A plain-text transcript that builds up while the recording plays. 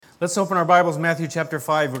Let's open our Bibles, Matthew chapter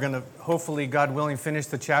 5. We're going to, hopefully, God willing, finish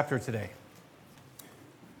the chapter today.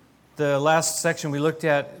 The last section we looked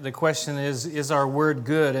at, the question is our word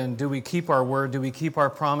good? And do we keep our word? Do we keep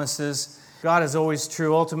our promises? God is always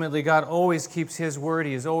true. Ultimately, God always keeps His word.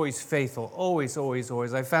 He is always faithful. Always, always,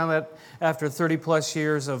 always. I found that after 30 plus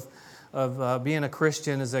years of being a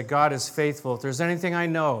Christian is that God is faithful. If there's anything I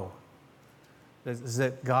know, is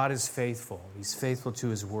that God is faithful. He's faithful to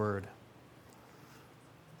His word.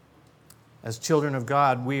 As children of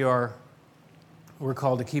God, we're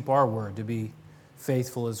called to keep our word, to be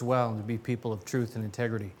faithful as well, and to be people of truth and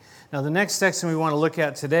integrity. Now, the next section we want to look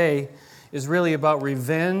at today is really about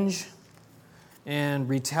revenge and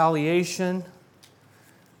retaliation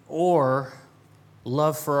or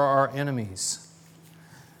love for our enemies.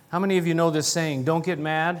 How many of you know this saying, don't get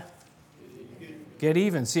mad, get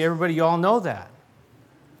even? See, everybody, you all know that.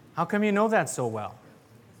 How come you know that so well?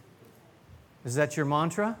 Is that your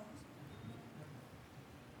mantra?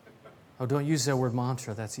 Oh, don't use that word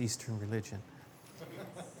mantra. That's Eastern religion.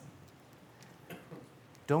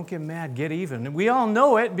 Don't get mad, get even. And we all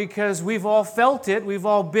know it because we've all felt it. We've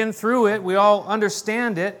all been through it. We all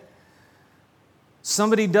understand it.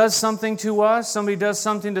 Somebody does something to us. Somebody does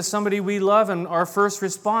something to somebody we love. And our first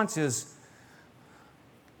response is,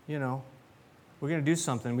 we're going to do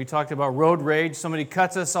something. We talked about road rage. Somebody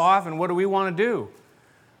cuts us off. And what do we want to do?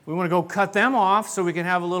 We want to go cut them off so we can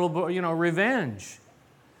have a little, revenge.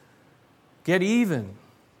 Get even.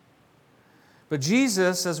 But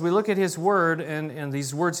Jesus, as we look at His Word and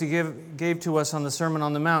these words He gave to us on the Sermon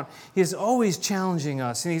on the Mount, He is always challenging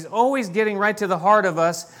us. And He's always getting right to the heart of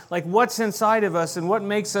us, like what's inside of us and what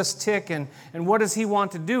makes us tick and what does He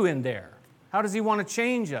want to do in there? How does He want to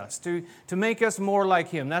change us to make us more like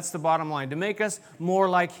Him? That's the bottom line, to make us more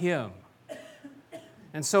like Him.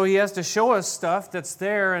 And so He has to show us stuff that's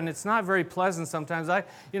there, and it's not very pleasant sometimes.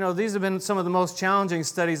 These have been some of the most challenging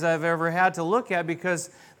studies I've ever had to look at because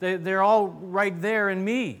they're all right there in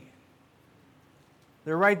me.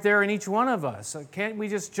 They're right there in each one of us. Can't we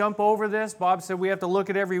just jump over this? Bob said we have to look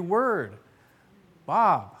at every word.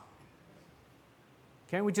 Bob,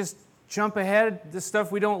 can't we just jump ahead the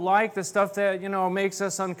stuff we don't like, the stuff that, makes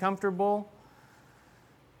us uncomfortable?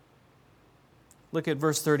 Look at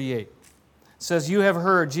verse 38. It says, you have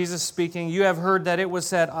heard, Jesus speaking, you have heard that it was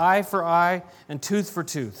said eye for eye and tooth for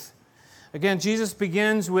tooth. Again, Jesus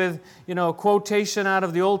begins with, a quotation out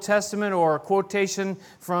of the Old Testament or a quotation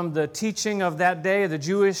from the teaching of that day, the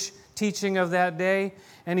Jewish teaching of that day.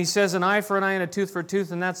 And He says an eye for an eye and a tooth for a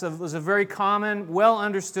tooth, and that was a very common,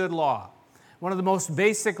 well-understood law. One of the most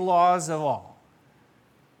basic laws of all.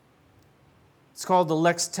 It's called the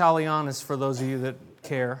lex talionis for those of you that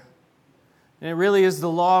care. And it really is the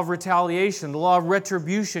law of retaliation, the law of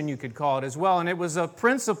retribution, you could call it as well. And it was a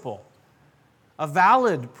principle, a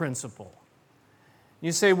valid principle.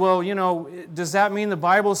 You say, well, does that mean the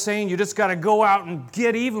Bible's saying you just got to go out and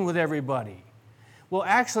get even with everybody? Well,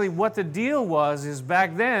 actually, what the deal was is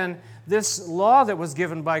back then, this law that was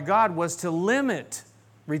given by God was to limit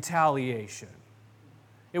retaliation.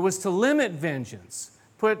 It was to limit vengeance.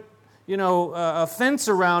 Put, a fence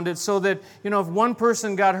around it so that, if one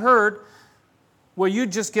person got hurt, well,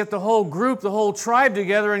 you'd just get the whole group, the whole tribe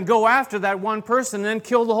together and go after that one person and then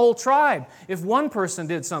kill the whole tribe if one person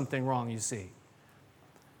did something wrong, you see.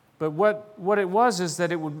 But what it was is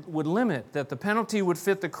that it would limit, that the penalty would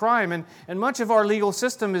fit the crime. And much of our legal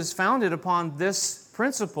system is founded upon this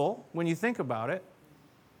principle, when you think about it,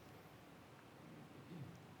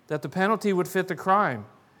 that the penalty would fit the crime.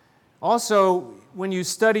 Also, when you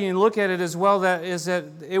study and look at it as well, that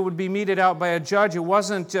it would be meted out by a judge. It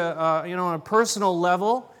wasn't, on a personal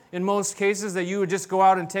level in most cases that you would just go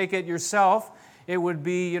out and take it yourself. It would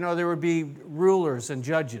be, there would be rulers and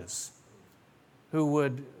judges who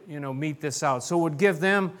would, mete this out. So it would give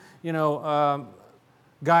them,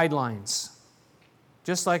 guidelines.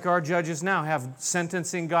 Just like our judges now have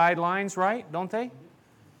sentencing guidelines, right? Don't they?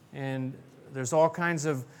 And there's all kinds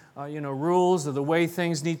of, rules of the way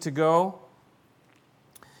things need to go.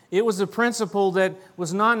 It was a principle that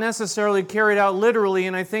was not necessarily carried out literally,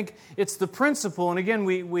 and I think it's the principle. And again,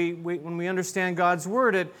 we when we understand God's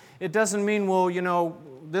Word, it doesn't mean, well,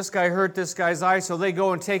 this guy hurt this guy's eye, so they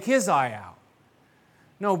go and take his eye out.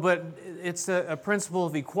 No, but it's a principle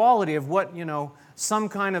of equality, of what, some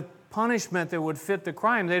kind of punishment that would fit the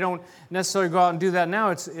crime. They don't necessarily go out and do that now.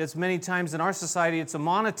 It's many times in our society, it's a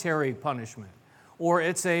monetary punishment, or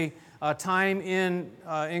it's a time in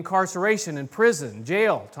incarceration, in prison,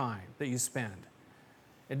 jail time that you spend.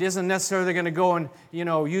 It isn't necessarily going to go and,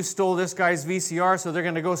 you stole this guy's VCR, so they're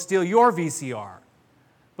going to go steal your VCR.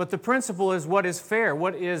 But the principle is what is fair,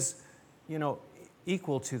 what is,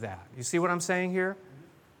 equal to that. You see what I'm saying here?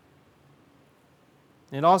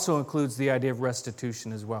 It also includes the idea of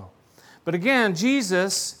restitution as well. But again,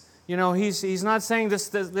 Jesus, he's not saying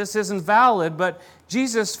this isn't valid, but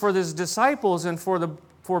Jesus, for his disciples and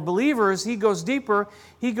for believers, he goes deeper.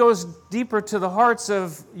 He goes deeper to the hearts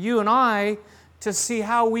of you and I to see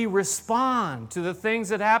how we respond to the things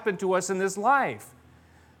that happen to us in this life.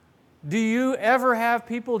 Do you ever have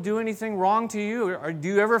people do anything wrong to you? Or do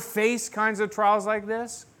you ever face kinds of trials like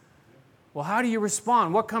this? Well, how do you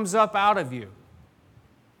respond? What comes up out of you?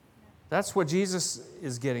 That's what Jesus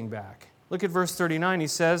is getting back. Look at verse 39. He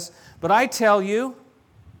says, "But I tell you,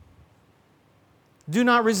 do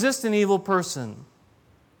not resist an evil person.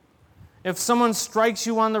 If someone strikes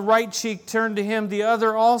you on the right cheek, turn to him the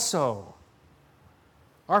other also."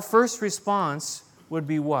 Our first response would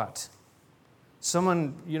be what?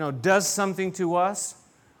 Someone, does something to us.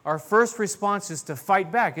 Our first response is to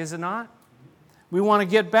fight back, is it not? We want to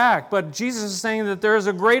get back. But Jesus is saying that there is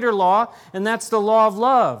a greater law, and that's the law of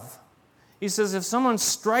love. He says, if someone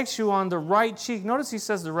strikes you on the right cheek, notice he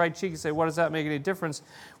says the right cheek, you say, what does that make any difference?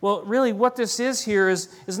 Well, really what this is here is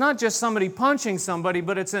not just somebody punching somebody,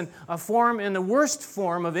 but it's in the worst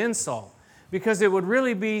form of insult. Because it would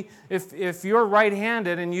really be, if you're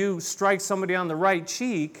right-handed and you strike somebody on the right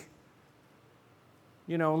cheek,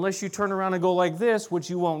 unless you turn around and go like this, which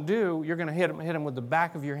you won't do, you're going to hit him with the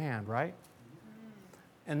back of your hand, right?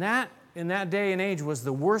 And that, in that day and age, was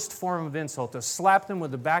the worst form of insult. To slap them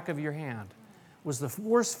with the back of your hand was the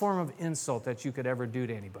worst form of insult that you could ever do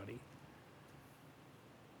to anybody.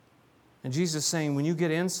 And Jesus is saying, when you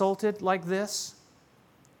get insulted like this,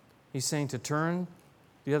 he's saying to turn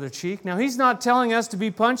the other cheek. Now, he's not telling us to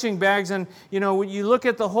be punching bags, and, when you look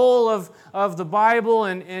at the whole of the Bible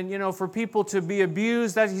and for people to be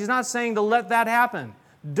abused, he's not saying to let that happen.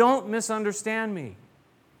 Don't misunderstand me.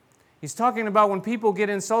 He's talking about when people get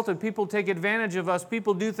insulted, people take advantage of us,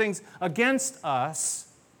 people do things against us.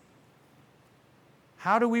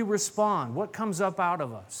 How do we respond? What comes up out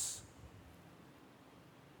of us?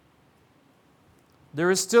 There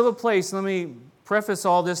is still a place, let me preface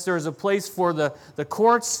all this, there is a place for the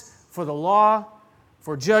courts, for the law,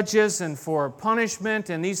 for judges, and for punishment,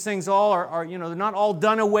 and these things all are they're not all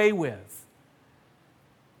done away with.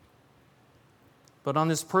 But on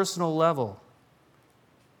this personal level,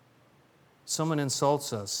 someone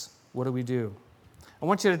insults us, what do? I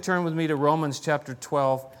want you to turn with me to Romans chapter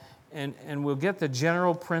 12, and we'll get the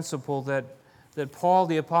general principle that Paul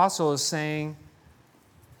the Apostle is saying,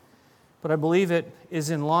 but I believe it is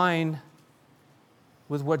in line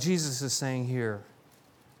with what Jesus is saying here.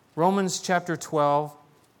 Romans chapter 12,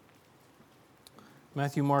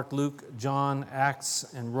 Matthew, Mark, Luke, John, Acts,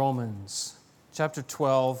 and Romans. Chapter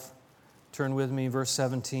 12, turn with me, verse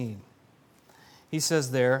 17. He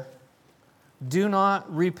says there, "Do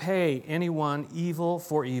not repay anyone evil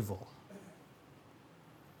for evil.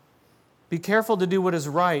 Be careful to do what is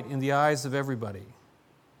right in the eyes of everybody.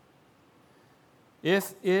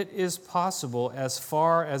 If it is possible, as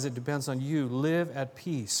far as it depends on you, live at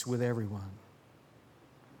peace with everyone.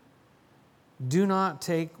 Do not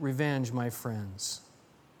take revenge, my friends,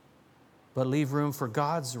 but leave room for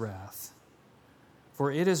God's wrath.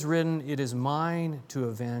 For it is written, 'It is mine to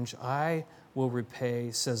avenge, I will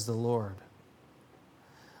repay,' says the Lord.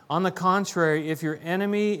 On the contrary, if your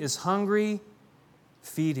enemy is hungry,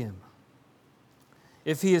 feed him.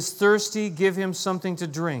 If he is thirsty, give him something to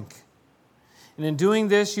drink. And in doing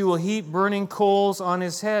this, you will heap burning coals on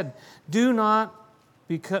his head. Do not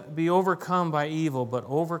be overcome by evil, but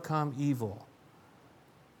overcome evil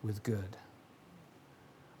with good."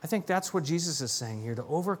 I think that's what Jesus is saying here, to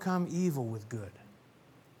overcome evil with good.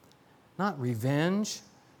 Not revenge,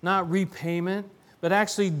 not repayment, but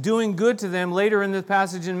actually doing good to them. Later in the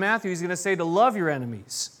passage in Matthew, he's going to say to love your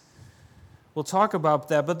enemies. We'll talk about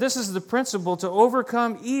that. But this is the principle, to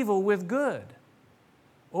overcome evil with good.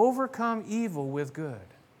 Overcome evil with good.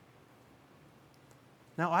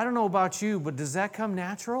 Now, I don't know about you, but does that come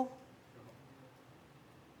natural?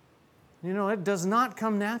 It does not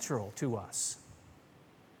come natural to us.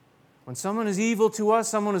 When someone is evil to us,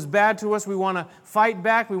 someone is bad to us, we want to fight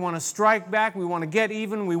back, we want to strike back, we want to get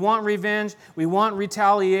even, we want revenge, we want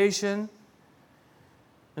retaliation.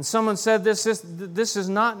 And someone said this is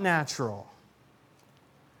not natural,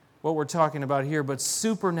 what we're talking about here, but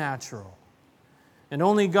supernatural. And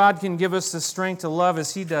only God can give us the strength to love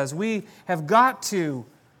as He does. We have got to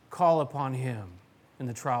call upon Him in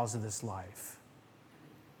the trials of this life.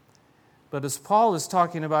 But as Paul is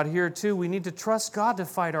talking about here too, we need to trust God to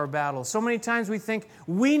fight our battles. So many times we think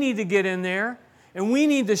we need to get in there, and we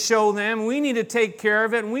need to show them, we need to take care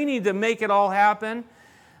of it, and we need to make it all happen.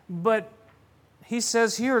 But he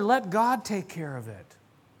says here, let God take care of it.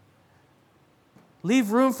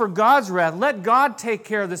 Leave room for God's wrath. Let God take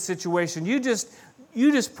care of the situation. You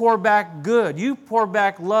just pour back good. You pour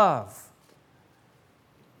back love.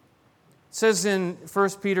 It says in 1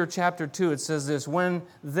 Peter chapter 2, it says this, when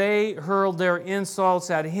they hurled their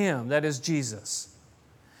insults at Him, that is Jesus.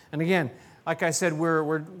 And again, like I said,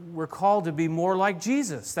 we're called to be more like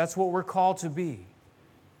Jesus. That's what we're called to be.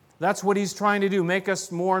 That's what He's trying to do, make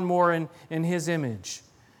us more and more in His image.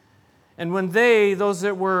 And when those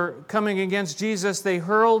that were coming against Jesus, they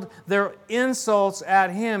hurled their insults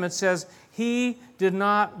at Him, it says, He did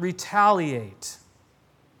not retaliate.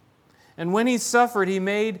 And when He suffered, He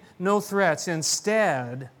made no threats.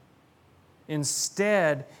 Instead,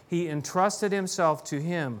 He entrusted Himself to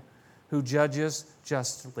Him who judges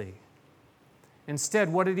justly.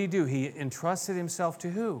 Instead, what did He do? He entrusted Himself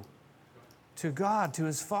to who? To God, to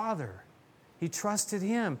His Father. He trusted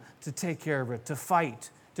Him to take care of it, to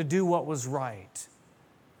fight, to do what was right.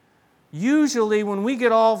 Usually when we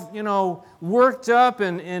get all, worked up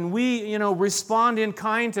and we, respond in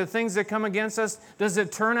kind to things that come against us, does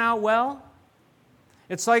it turn out well?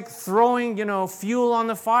 It's like throwing, fuel on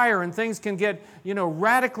the fire, and things can get,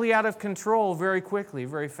 radically out of control very quickly,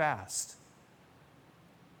 very fast.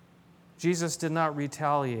 Jesus did not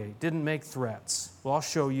retaliate, didn't make threats. Well, I'll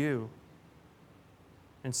show you.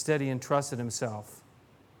 Instead, He entrusted Himself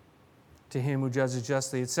to Him who judges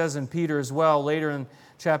justly. It says in Peter as well, later in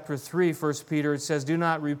chapter 3, 1 Peter, it says, do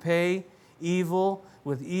not repay evil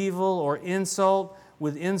with evil or insult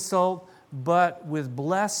with insult, but with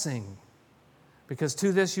blessing. Because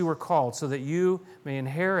to this you were called, so that you may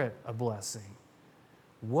inherit a blessing.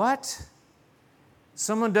 What?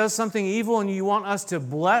 Someone does something evil and you want us to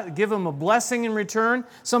give them a blessing in return?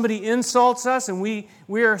 Somebody insults us and we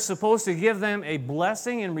are supposed to give them a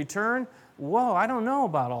blessing in return? Whoa, I don't know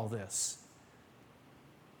about all this.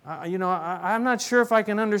 I'm not sure if I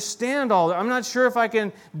can understand all that. I'm not sure if I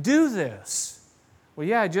can do this. Well,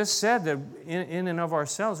 yeah, I just said that in and of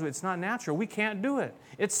ourselves, it's not natural. We can't do it.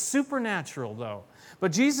 It's supernatural, though.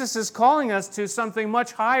 But Jesus is calling us to something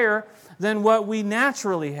much higher than what we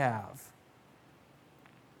naturally have.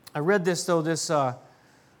 I read this, though, this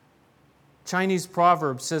Chinese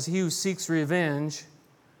proverb says, he who seeks revenge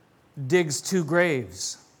digs 2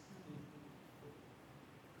 graves.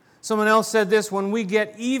 Someone else said this, when we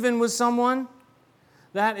get even with someone,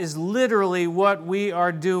 that is literally what we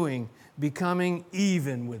are doing, becoming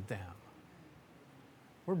even with them.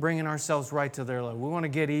 We're bringing ourselves right to their level. We want to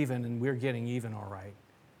get even, and we're getting even all right.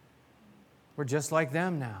 We're just like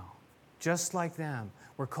them now. Just like them.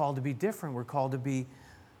 We're called to be different. We're called to be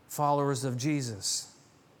followers of Jesus.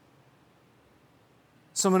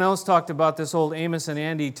 Someone else talked about this old Amos and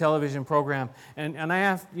Andy television program, and I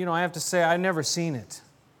have to say I've never seen it.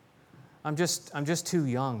 I'm just too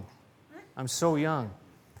young. I'm so young.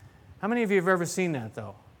 How many of you have ever seen that,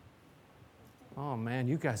 though? Oh, man,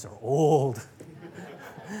 you guys are old.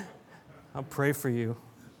 I'll pray for you.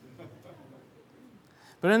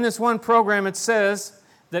 But in this one program, it says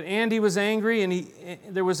that Andy was angry, and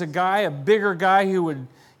there was a bigger guy who would,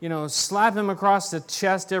 slap him across the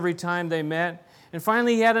chest every time they met. And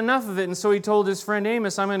finally, he had enough of it, and so he told his friend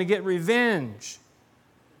Amos, I'm going to get revenge.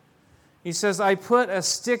 He says, I put a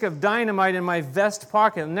stick of dynamite in my vest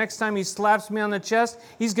pocket. The next time he slaps me on the chest,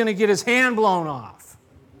 he's going to get his hand blown off.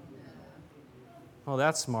 Oh,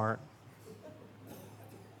 that's smart.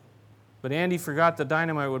 But Andy forgot the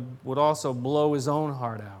dynamite would also blow his own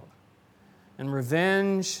heart out. And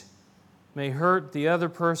revenge may hurt the other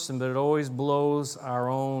person, but it always blows our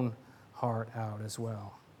own heart out as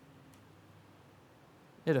well.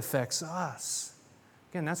 It affects us.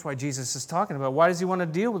 Again, that's why Jesus is talking about. Why does He want to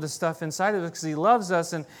deal with the stuff inside of us? Because He loves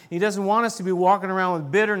us, and He doesn't want us to be walking around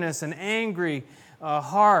with bitterness and angry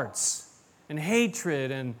hearts and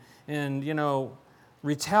hatred and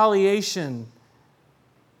retaliation.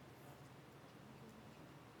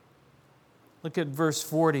 Look at verse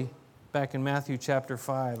 40 back in Matthew chapter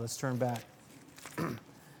 5. Let's turn back.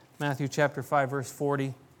 Matthew chapter 5, verse 40.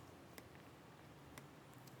 It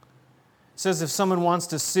says, if someone wants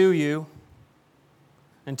to sue you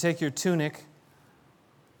and take your tunic,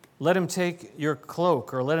 let him take your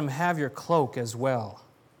cloak, or let him have your cloak as well.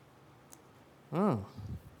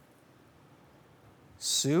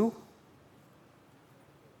 Sue?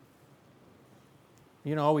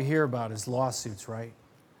 All we hear about is lawsuits, right?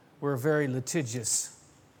 We're a very litigious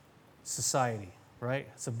society, right?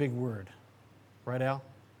 It's a big word. Right, Al?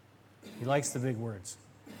 He likes the big words.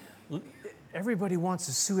 Everybody wants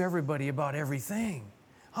to sue everybody about everything.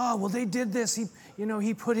 Oh, well, they did this.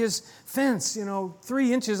 He put his fence,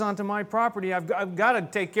 3 inches onto my property. I've got to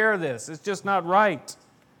take care of this. It's just not right.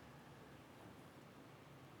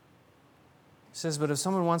 He says, but if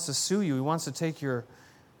someone wants to sue you, he wants to take your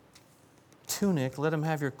tunic, let him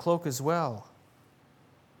have your cloak as well.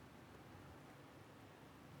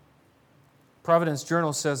 Providence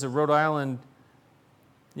Journal says that Rhode Island,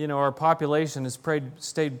 our population has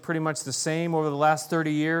stayed pretty much the same over the last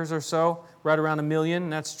 30 years or so, right around 1 million,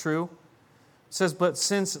 and that's true. It says, but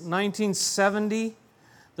since 1970,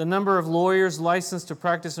 the number of lawyers licensed to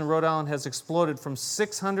practice in Rhode Island has exploded from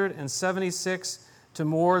 676 to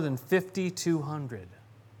more than 5,200.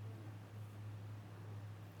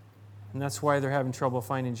 And that's why they're having trouble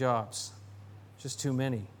finding jobs. Just too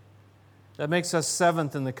many. That makes us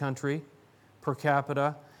 7th in the country per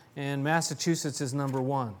capita, and Massachusetts is number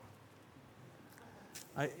 1.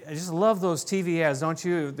 I just love those TV ads, don't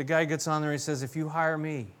you? The guy gets on there and he says, if you hire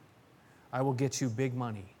me, I will get you big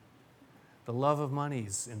money. The love of money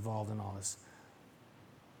is involved in all this.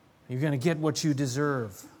 You're going to get what you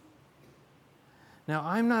deserve. Now,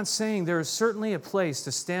 I'm not saying there is certainly a place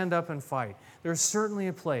to stand up and fight. There's certainly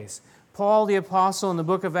a place. Paul the Apostle in the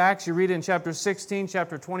book of Acts, you read it in chapter 16,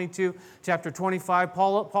 chapter 22, chapter 25,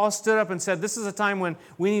 Paul stood up and said, this is a time when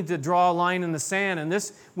we need to draw a line in the sand,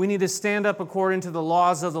 and we need to stand up according to the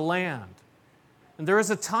laws of the land. And there is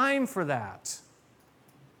a time for that.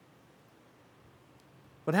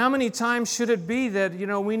 But how many times should it be that,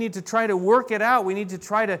 we need to try to work it out? We need to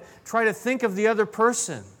try to think of the other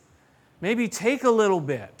person. Maybe take a little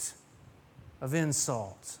bit of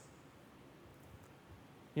insult.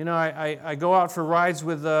 I go out for rides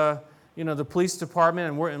with the police department,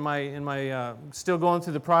 and we're in my still going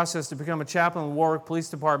through the process to become a chaplain in the Warwick Police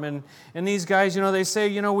Department. And these guys, they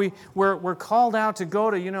say, we're called out to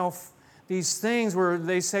go to, these things where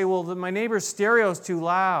they say, well, my neighbor's stereo's too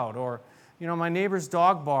loud, or, my neighbor's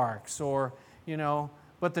dog barks, or,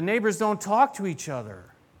 but the neighbors don't talk to each other.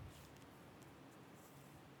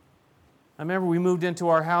 I remember we moved into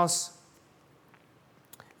our house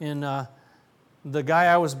in the guy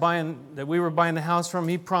that we were buying the house from,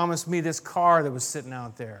 he promised me this car that was sitting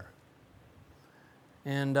out there.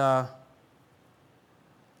 And I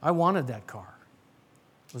wanted that car.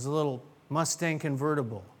 It was a little Mustang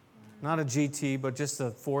convertible. Not a GT, but just a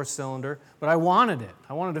 4-cylinder. But I wanted it.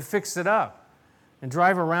 I wanted to fix it up and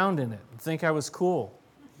drive around in it and think I was cool.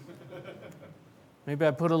 Maybe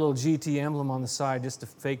I put a little GT emblem on the side just to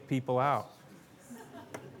fake people out.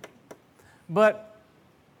 But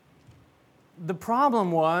the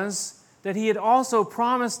problem was that he had also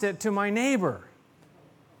promised it to my neighbor.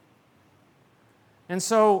 And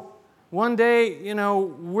so one day,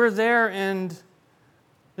 we're there, and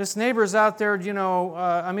this neighbor's out there,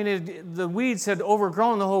 the weeds had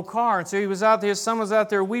overgrown the whole car. And so he was out there, his son was out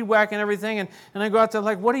there weed whacking everything, and I go out there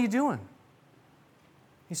like, what are you doing?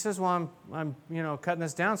 He says, well, I'm cutting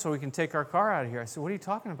this down so we can take our car out of here. I said, what are you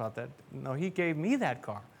talking about? No, he gave me that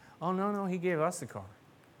car. Oh, no, he gave us the car.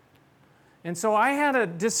 And so I had a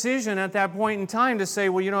decision at that point in time to say,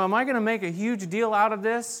 well, am I going to make a huge deal out of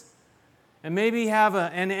this and maybe have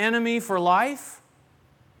an enemy for life?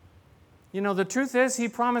 The truth is, he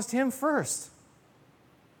promised him first.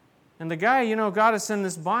 And the guy, got us in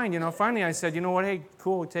this bind. Finally I said, what, hey,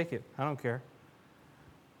 cool, take it. I don't care.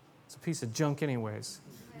 It's a piece of junk anyways.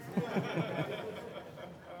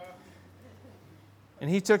 And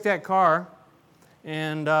he took that car,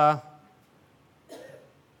 and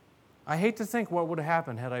I hate to think what would have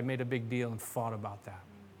happened had I made a big deal and fought about that,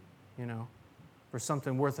 for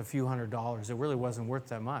something worth a few $100s. It really wasn't worth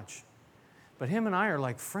that much. But him and I are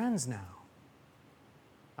like friends now.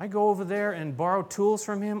 I go over there and borrow tools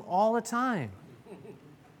from him all the time.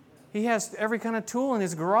 He has every kind of tool in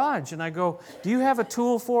his garage. And I go, do you have a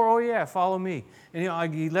tool for? Oh, yeah, follow me.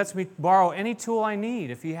 And he lets me borrow any tool I need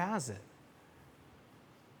if he has it.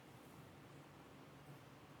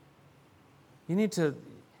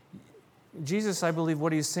 Jesus, I believe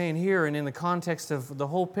what he's saying here and in the context of the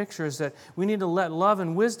whole picture is that we need to let love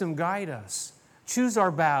and wisdom guide us. Choose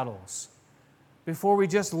our battles before we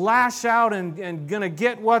just lash out and going to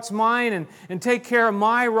get what's mine and take care of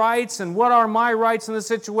my rights and what are my rights in the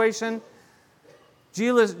situation.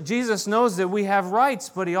 Jesus knows that we have rights,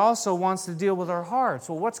 but he also wants to deal with our hearts.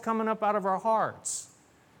 Well, what's coming up out of our hearts?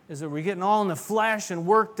 Is that we're getting all in the flesh and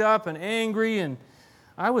worked up and angry? And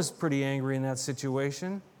I was pretty angry in that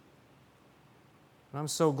situation. And I'm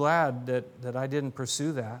so glad that I didn't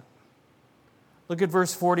pursue that. Look at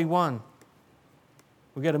verse 41.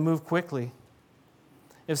 We've got to move quickly.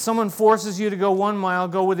 If someone forces you to go 1 mile,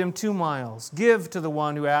 go with him 2 miles. Give to the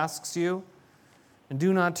one who asks you. And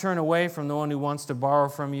do not turn away from the one who wants to borrow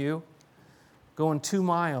from you. Going 2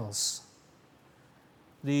 miles.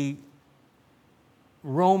 The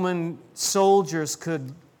Roman soldiers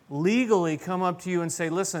could legally come up to you and say,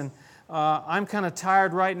 listen, I'm kind of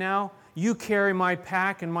tired right now. You carry my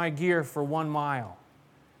pack and my gear for 1 mile.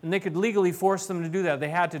 And they could legally force them to do that. They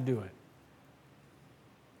had to do it.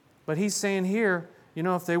 But he's saying here,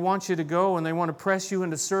 if they want you to go and they want to press you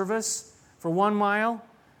into service for 1 mile,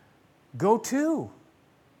 go 2. You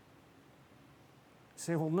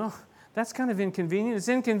say, well, no, that's kind of inconvenient. It's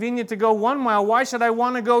inconvenient to go 1 mile. Why should I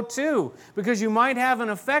want to go 2? Because you might have an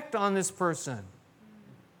effect on this person.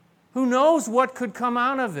 Who knows what could come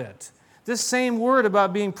out of it? This same word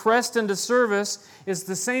about being pressed into service is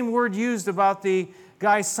the same word used about the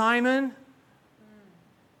guy Simon,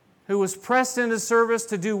 who was pressed into service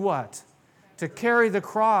to do what? To carry the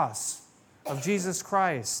cross of Jesus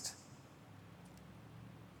Christ.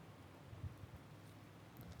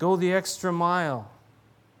 Go the extra mile.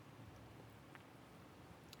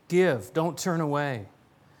 Give. Don't turn away.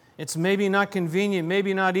 It's maybe not convenient,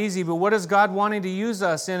 maybe not easy, but what is God wanting to use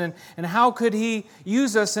us in? And how could He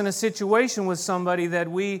use us in a situation with somebody that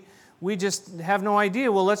we just have no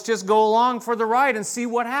idea? Well, let's just go along for the ride and see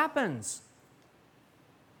what happens.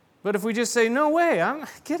 But if we just say, no way,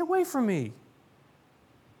 get away from me,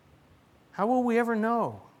 how will we ever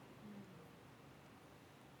know?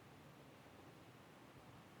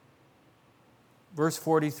 Verse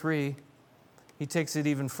 43, he takes it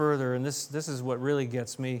even further, and this is what really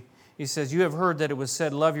gets me. He says, you have heard that it was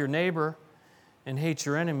said, love your neighbor and hate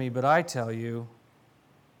your enemy, but I tell you,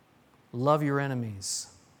 love your enemies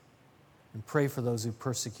and pray for those who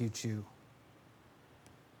persecute you.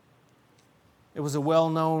 It was a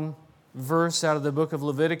well-known verse out of the book of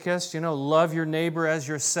Leviticus. Love your neighbor as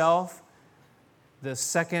yourself. The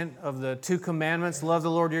second of the 2 commandments, love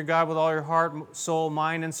the Lord your God with all your heart, soul,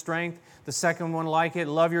 mind, and strength. The second one like it,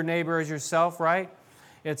 love your neighbor as yourself, right?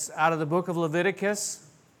 It's out of the book of Leviticus.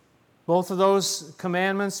 Both of those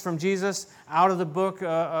commandments from Jesus out of the book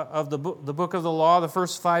of the book of the law, the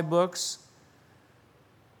first 5 books.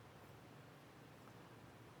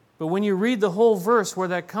 But when you read the whole verse where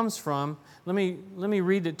that comes from, let me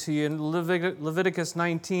read it to you. In Leviticus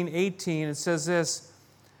 19:18, it says this,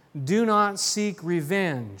 do not seek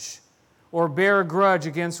revenge or bear a grudge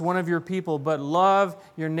against one of your people, but love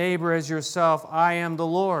your neighbor as yourself. I am the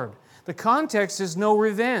Lord. The context is no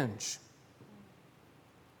revenge.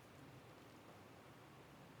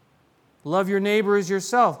 Love your neighbor as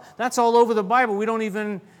yourself. That's all over the Bible. We don't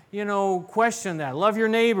even, question that. Love your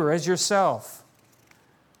neighbor as yourself.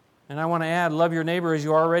 And I want to add, love your neighbor as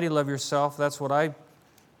you already love yourself. That's what I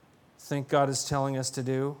think God is telling us to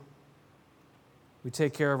do. We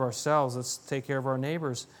take care of ourselves. Let's take care of our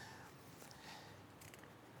neighbors.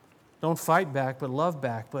 Don't fight back, but love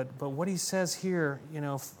back. But what he says here,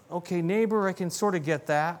 okay, neighbor, I can sort of get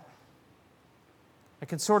that.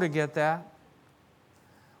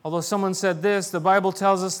 Although someone said this, the Bible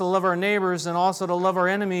tells us to love our neighbors and also to love our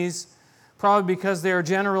enemies, probably because they are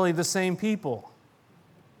generally the same people.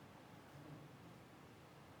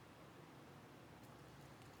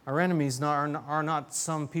 Our enemies are not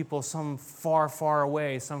some people, some far, far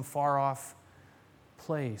away, some far off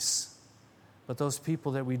place. But those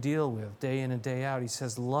people that we deal with day in and day out, he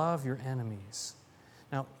says, love your enemies.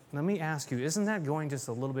 Now, let me ask you, isn't that going just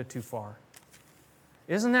a little bit too far?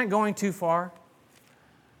 Isn't that going too far?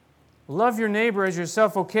 Love your neighbor as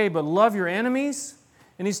yourself, okay, but love your enemies?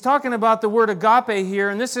 And he's talking about the word agape here,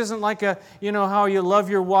 and this isn't like how you love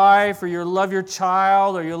your wife or you love your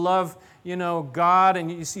child or you love, God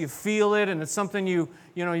and you feel it and it's something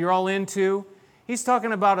you're all into. He's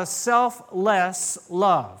talking about a selfless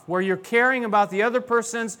love where you're caring about the other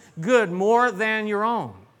person's good more than your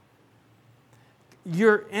own.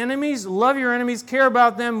 Your enemies, love your enemies, care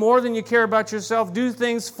about them more than you care about yourself, do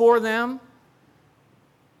things for them.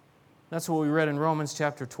 That's what we read in Romans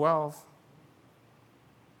chapter 12.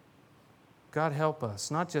 God help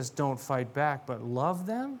us. Not just don't fight back, but love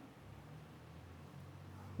them?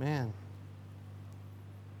 Man,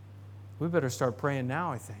 we better start praying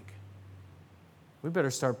now, I think. We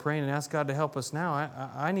better start praying and ask God to help us now.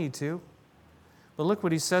 I need to. But look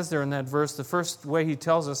what he says there in that verse. The first way he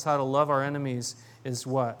tells us how to love our enemies is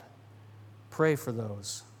what? Pray for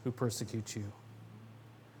those who persecute you.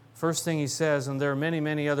 First thing he says, and there are many,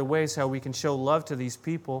 many other ways how we can show love to these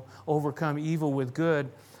people, overcome evil with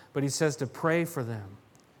good, but he says to pray for them.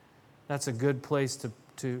 That's a good place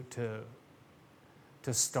to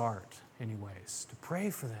start, anyways, to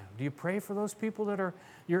pray for them. Do you pray for those people that are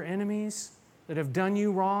your enemies, that have done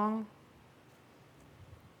you wrong?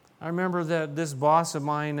 I remember that this boss of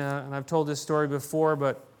mine, and I've told this story before,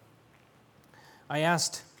 but I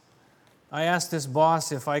asked this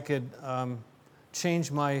boss if I could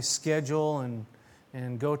change my schedule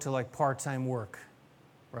and go to like part-time work,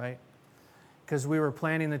 right? Because we were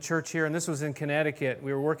planning the church here, and this was in Connecticut.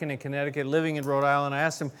 We were working in Connecticut, living in Rhode Island. I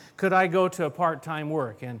asked him, could I go to a part-time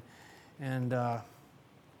work? And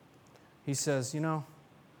he says,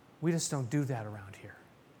 we just don't do that around here.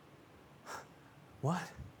 What?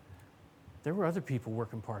 There were other people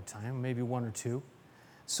working part-time, maybe one or two.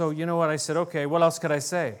 So you know what? I said, okay, what else could I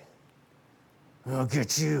say? I'll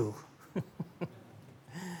get you.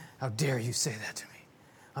 How dare you say that to me?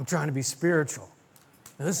 I'm trying to be spiritual.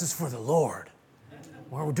 Now, this is for the Lord.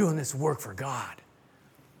 Well, we're doing this work for God.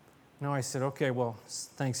 No, I said, okay, well,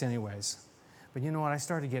 thanks anyways. But you know what? I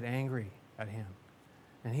started to get angry at him.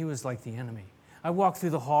 And he was like the enemy. I walked through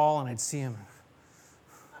the hall and I'd see him.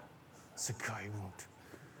 It's a guy who won't.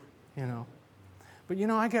 But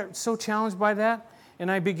I got so challenged by that, and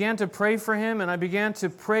I began to pray for him, and I began to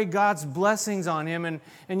pray God's blessings on him,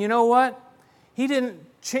 and you know what? It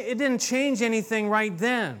didn't change anything right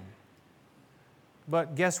then.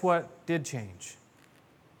 But guess what did change?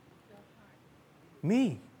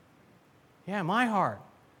 Me. Yeah, my heart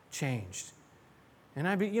changed. And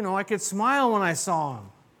I could smile when I saw him.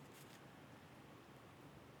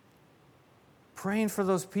 Praying for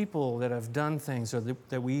those people that have done things, or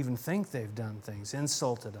that we even think they've done things,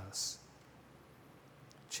 insulted us.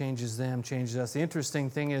 Changes them, changes us. The interesting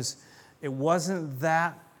thing is, it wasn't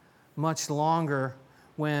that much longer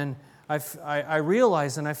when I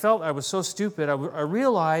realized, and I felt I was so stupid, I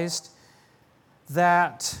realized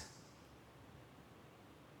that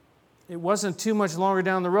it wasn't too much longer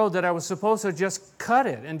down the road that I was supposed to just cut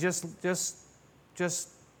it and just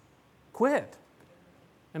quit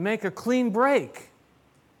and make a clean break.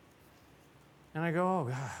 And I go, oh,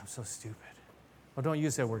 God, I'm so stupid. Well, don't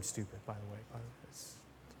use that word stupid, by the way. It's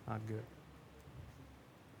not good.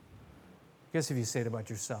 I guess if you say it about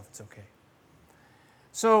yourself, it's okay.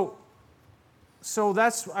 So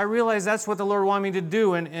I realized that's what the Lord wanted me to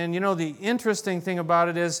do. And the interesting thing about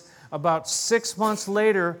it is, about 6 months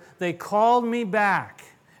later, they called me back.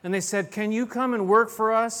 And they said, can you come and work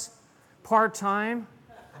for us part-time?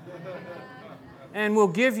 And we'll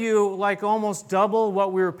give you like almost double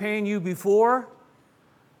what we were paying you before.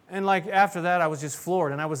 And like after that, I was just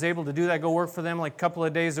floored. And I was able to do that, go work for them like a couple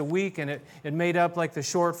of days a week. And it made up like the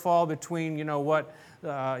shortfall between, what,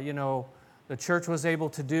 the church was able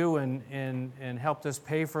to do and helped us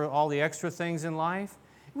pay for all the extra things in life.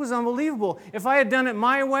 It was unbelievable. If I had done it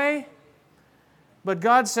my way, but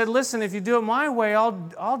God said, listen, if you do it my way,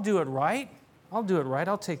 I'll do it right. I'll do it right.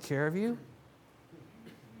 I'll take care of you.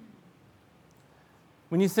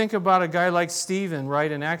 When you think about a guy like Stephen,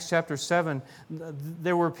 right, in Acts chapter 7,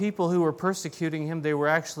 there were people who were persecuting him. They were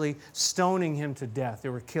actually stoning him to death. They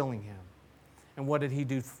were killing him. And what did he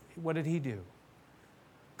do? What did he do?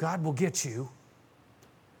 God will get you.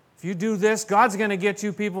 If you do this, God's going to get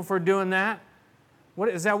you people for doing that.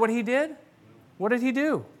 Is that what he did? What did he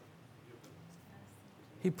do?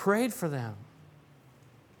 He prayed for them.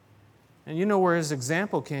 And you know where his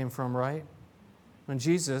example came from, right? When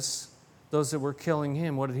Jesus, those that were killing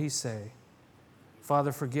him, what did he say?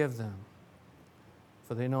 Father, forgive them,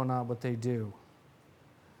 for they know not what they do.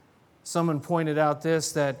 Someone pointed out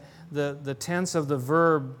that the tense of the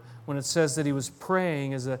verb, when it says that he was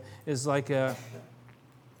praying, is like a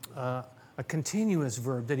continuous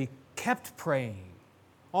verb, that he kept praying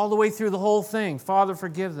all the way through the whole thing. Father,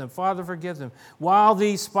 forgive them. Father, forgive them. While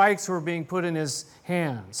these spikes were being put in his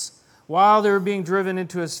hands, while they were being driven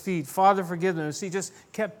into his feet, Father, forgive them. So he just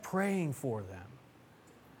kept praying for them.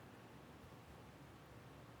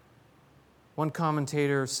 One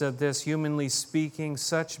commentator said this, humanly speaking,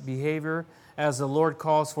 such behavior as the Lord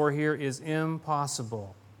calls for here is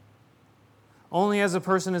impossible. Only as a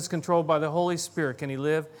person is controlled by the Holy Spirit can he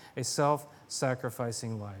live a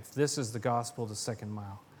self-sacrificing life. This is the gospel of the second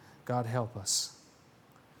mile. God help us.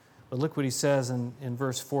 But look what he says in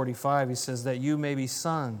verse 45. He says that you may be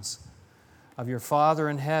sons of your Father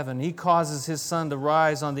in heaven. He causes his sun to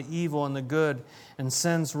rise on the evil and the good and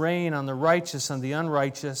sends rain on the righteous and the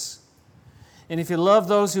unrighteous. And if you love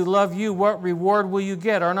those who love you, what reward will you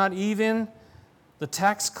get? Are not even the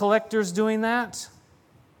tax collectors doing that?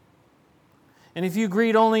 And if you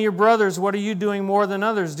greet only your brothers, what are you doing more than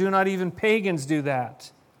others? Do not even pagans do that?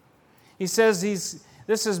 He says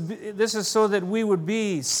this is so that we would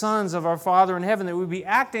be sons of our Father in heaven, that we would be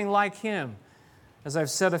acting like him. As I've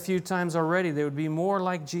said a few times already, they would be more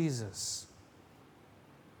like Jesus,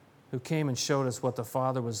 who came and showed us what the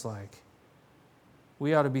Father was like.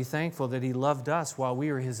 we ought to be thankful that He loved us while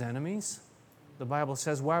we were His enemies. The Bible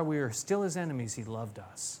says while we were still His enemies, He loved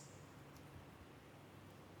us.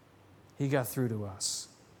 He got through to us.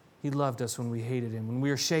 He loved us when we hated Him. When we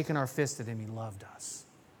were shaking our fist at Him, He loved us.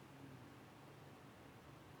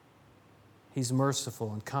 He's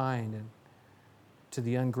merciful and kind and to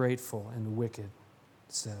the ungrateful and the wicked,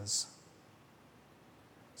 it says.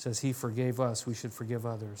 It says He forgave us, we should forgive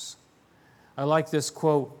others. I like this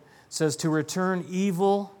quote. It says, to return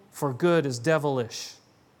evil for good is devilish.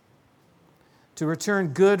 To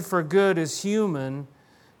return good for good is human.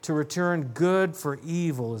 To return good for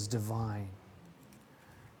evil is divine.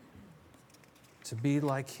 To be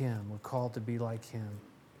like Him, we're called to be like Him.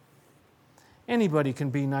 Anybody can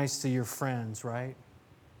be nice to your friends, right?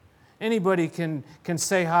 Anybody can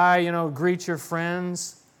say hi, greet your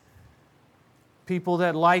friends. People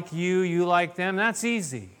that like you, you like them. That's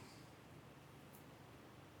easy.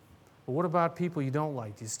 But what about people you don't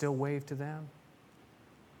like? Do you still wave to them?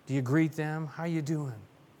 Do you greet them? How you doing?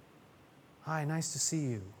 Hi, nice to see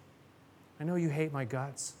you. I know you hate my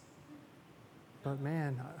guts, but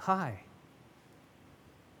man, hi.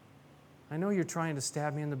 I know you're trying to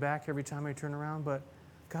stab me in the back every time I turn around, but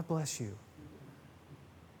God bless you.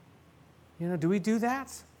 Do we do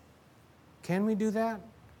that? Can we do that?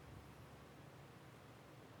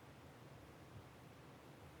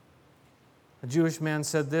 A Jewish man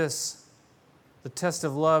said this, the test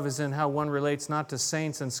of love is in how one relates not to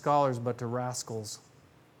saints and scholars, but to rascals.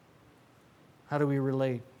 How do we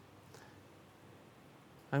relate?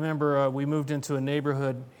 I remember we moved into a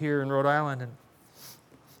neighborhood here in Rhode Island,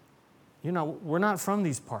 and we're not from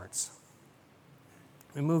these parts.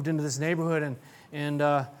 We moved into this neighborhood, and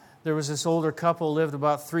there was this older couple lived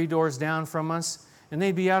about 3 doors down from us, and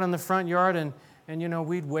they'd be out in the front yard, and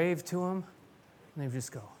we'd wave to them, and they'd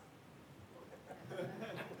just go.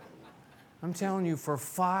 I'm telling you, for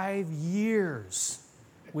 5 years,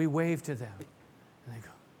 we waved to them. And they go,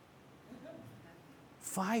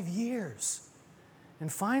 5 years.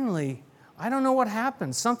 And finally, I don't know what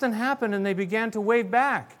happened. Something happened, and they began to wave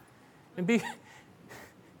back and be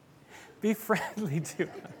friendly to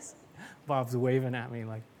us. Bob's waving at me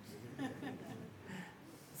like,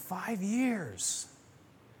 5 years.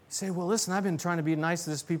 You say, well, listen, I've been trying to be nice to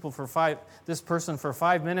this person for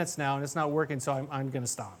 5 minutes now, and it's not working, so I'm going to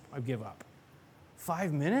stop. I give up.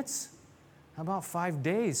 5 minutes? How about 5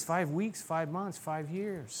 days, 5 weeks, 5 months, 5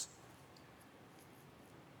 years?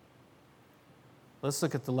 Let's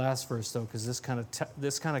look at the last verse, though, because this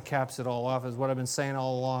kind of caps it all off, is what I've been saying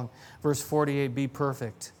all along. Verse 48, be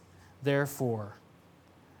perfect, therefore,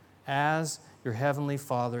 as your heavenly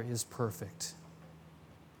Father is perfect.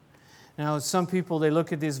 Now, some people, they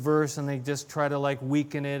look at this verse and they just try to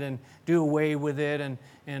weaken it and do away with it and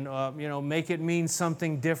make it mean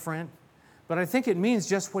something different. But I think it means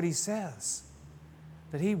just what he says,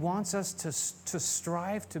 that he wants us to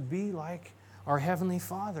strive to be like our Heavenly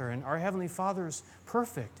Father, and our Heavenly Father is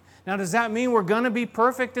perfect. Now, does that mean we're going to be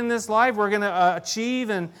perfect in this life? We're going to achieve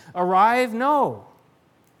and arrive? No.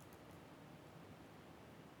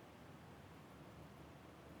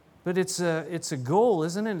 But it's a goal,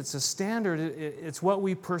 isn't it? It's a standard. It's what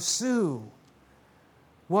we pursue,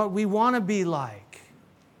 what we want to be like.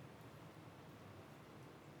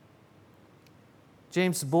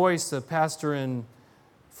 James Boyce, the pastor in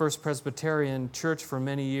First Presbyterian Church for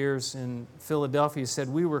many years in Philadelphia, said,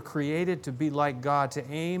 we were created to be like God, to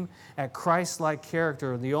aim at Christ-like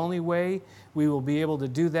character. The only way we will be able to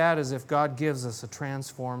do that is if God gives us a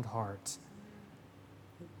transformed heart.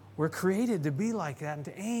 We're created to be like that and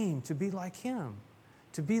to aim to be like Him,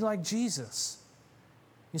 to be like Jesus.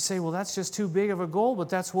 You say, well, that's just too big of a goal, but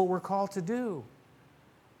that's what we're called to do.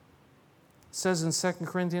 It says in 2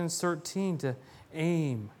 Corinthians 13 to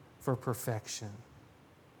aim for perfection.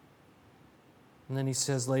 And then he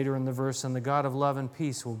says later in the verse, and the God of love and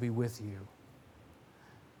peace will be with you.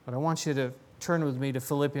 But I want you to turn with me to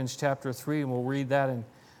Philippians chapter 3, and we'll read that,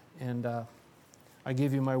 and I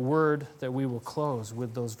give you my word that we will close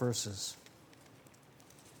with those verses.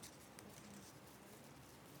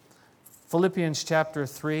 Philippians chapter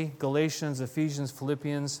 3, Galatians, Ephesians,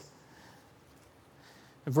 Philippians.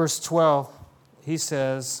 In verse 12, he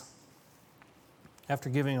says, after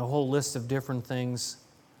giving a whole list of different things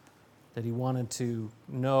that he wanted to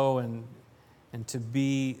know and to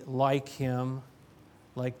be like Him,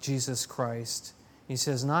 like Jesus Christ, he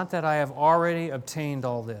says, not that I have already obtained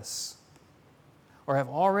all this, or have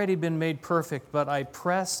already been made perfect, but I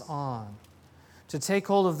press on to take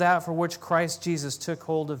hold of that for which Christ Jesus took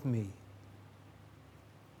hold of me.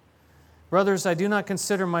 Brothers, I do not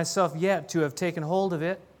consider myself yet to have taken hold of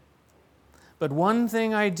it, But one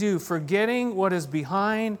thing I do, forgetting what is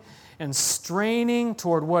behind and straining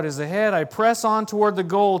toward what is ahead, I press on toward the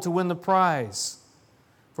goal to win the prize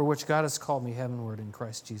for which God has called me heavenward in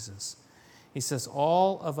Christ Jesus. He says,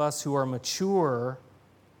 all of us who are mature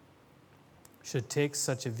should take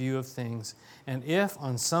such a view of things. And if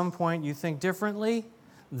on some point you think differently,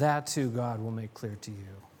 that too God will make clear to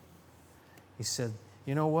you. He said,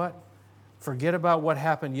 you know what? Forget about what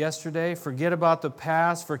happened yesterday. Forget about the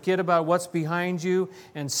past. Forget about what's behind you.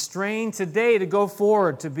 And strain today to go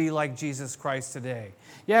forward to be like Jesus Christ today.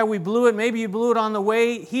 Yeah, we blew it. Maybe you blew it on the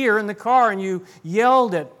way here in the car and you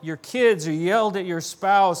yelled at your kids or yelled at your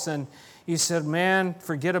spouse and you said, man,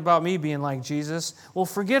 forget about me being like Jesus. Well,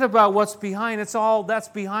 forget about what's behind. It's all that's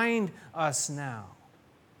behind us now.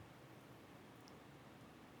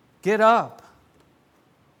 Get up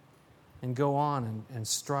and go on and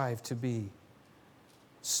strive to be.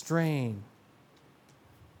 Strain.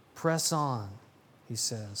 Press on, he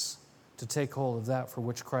says, to take hold of that for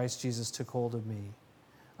which Christ Jesus took hold of me.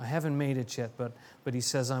 I haven't made it yet, but he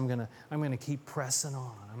says, I'm gonna keep pressing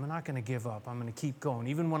on. I'm not going to give up. I'm going to keep going.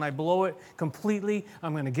 Even when I blow it completely,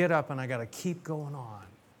 I'm going to get up and I got to keep going on.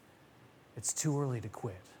 It's too early to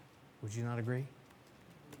quit. Would you not agree?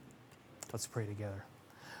 Let's pray together.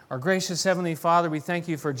 Our gracious Heavenly Father, we thank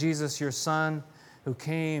you for Jesus, your Son, who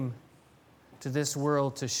came to this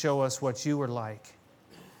world to show us what you were like.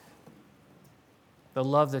 The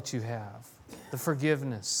love that you have, the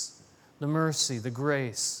forgiveness, the mercy, the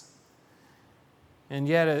grace. And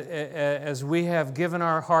yet, as we have given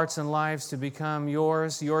our hearts and lives to become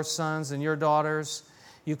yours, your sons and your daughters,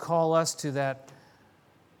 you call us to that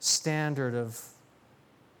standard of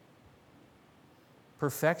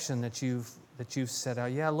perfection that you've set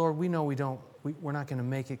out. Yeah, Lord, we know we're not going to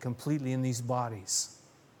make it completely in these bodies.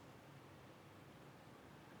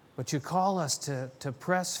 But you call us to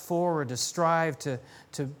press forward, to strive,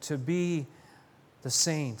 to be the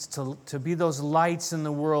saints, to be those lights in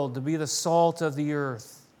the world, to be the salt of the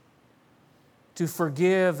earth, to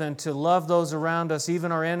forgive and to love those around us,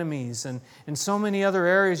 even our enemies, and in so many other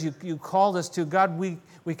areas you called us to. God,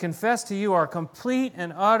 we confess to you our complete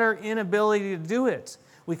and utter inability to do it.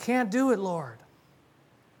 We can't do it, Lord.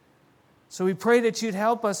 So we pray that you'd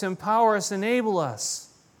help us, empower us, enable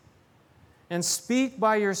us. And speak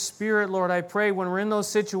by your Spirit, Lord, I pray, when we're in those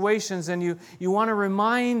situations and you want to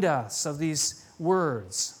remind us of these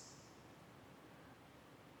words.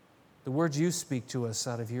 The words you speak to us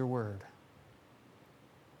out of your word.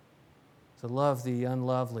 To love the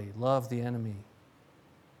unlovely, love the enemy,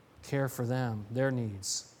 care for them, their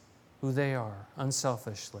needs, who they are,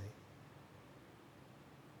 unselfishly.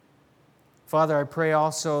 Father, I pray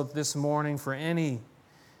also this morning for any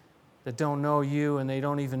that don't know you and they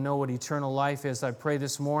don't even know what eternal life is. I pray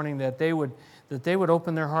this morning that they would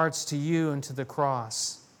open their hearts to you and to the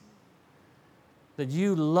cross. That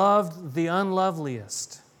you loved the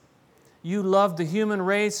unloveliest. You loved the human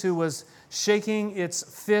race who was shaking its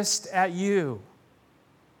fist at you.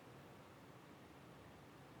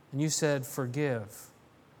 And you said, forgive.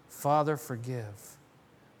 Father, forgive.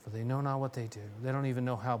 For they know not what they do. They don't even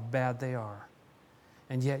know how bad they are.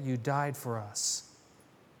 And yet you died for us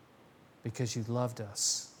because you loved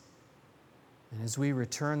us. And as we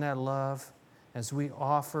return that love, as we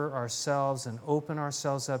offer ourselves and open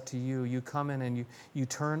ourselves up to you, you come in and you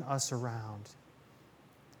turn us around.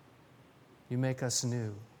 You make us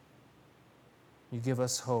new. You give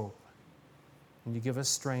us hope. And you give us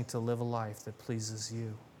strength to live a life that pleases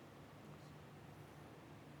you.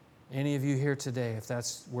 Any of you here today, if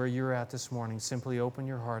that's where you're at this morning, simply open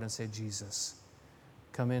your heart and say, Jesus,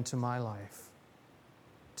 come into my life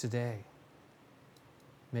today.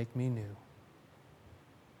 Make me new.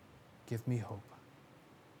 Give me hope.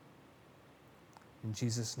 In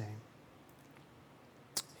Jesus' name.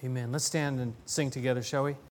 Amen. Let's stand and sing together, shall we?